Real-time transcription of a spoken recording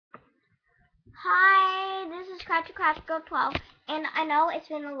Hi, this is Girl 12, and I know it's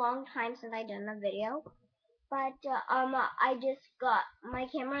been a long time since I done a video, but I just got my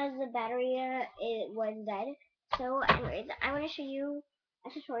camera's battery. It was dead. So, anyways, I want to show you a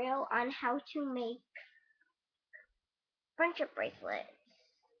tutorial on how to make friendship bracelets.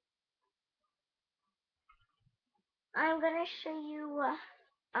 I'm gonna show you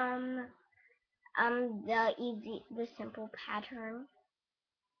the simple pattern.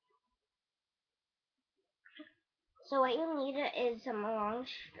 So what you need is some long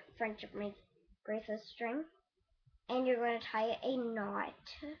friendship bracelet string, and you're going to tie a knot.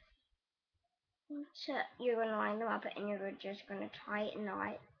 So you're going to line them up, and you're just going to tie a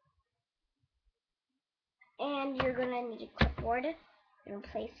knot. And you're going to need a clipboard and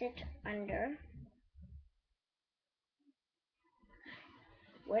place it under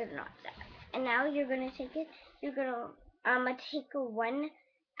where the knot's at. And now you're going to take it. You're going to take one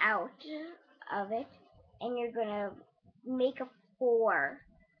out of it, and you're going to make a 4.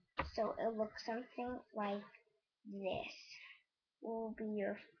 So it looks something like this. Will be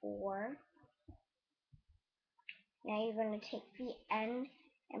your 4. Now you're going to take the end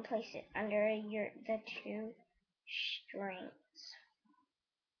and place it under the 2 strings.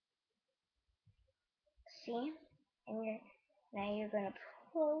 See? And now you're going to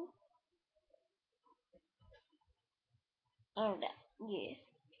pull, and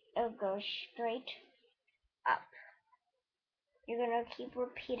it'll go straight up. You're going to keep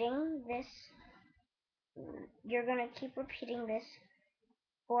repeating this. You're going to keep repeating this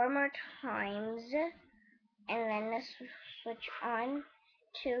 4 more times, and then switch on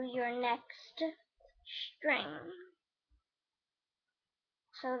to your next string.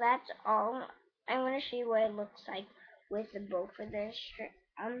 So that's all. I'm going to show you what it looks like with both of the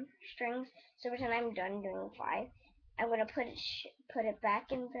strings. So pretend I'm done doing 5. I'm going to put it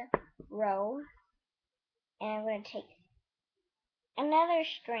back in the row, and I'm going to take another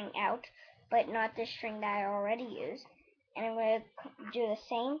string out, but not the string that I already used, and I'm going to do the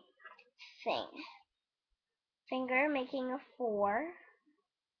same thing. Finger making a 4,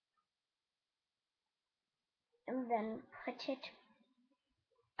 and then put it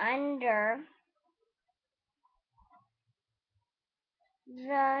under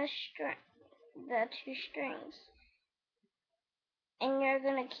the 2 strings. And you're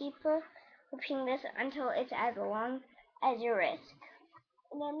going to keep repeating this until it's as long as your wrist.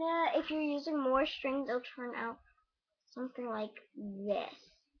 And then if you're using more strings, it'll turn out something like this.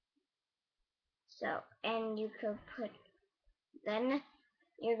 So, and you could then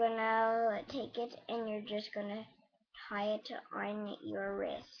you're going to take it and you're just going to tie it on your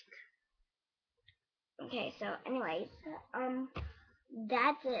wrist. Okay, so anyways,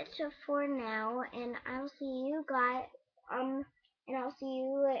 that's it for now, and I'll see you guys, and I'll see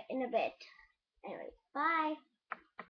you in a bit. Anyways, bye.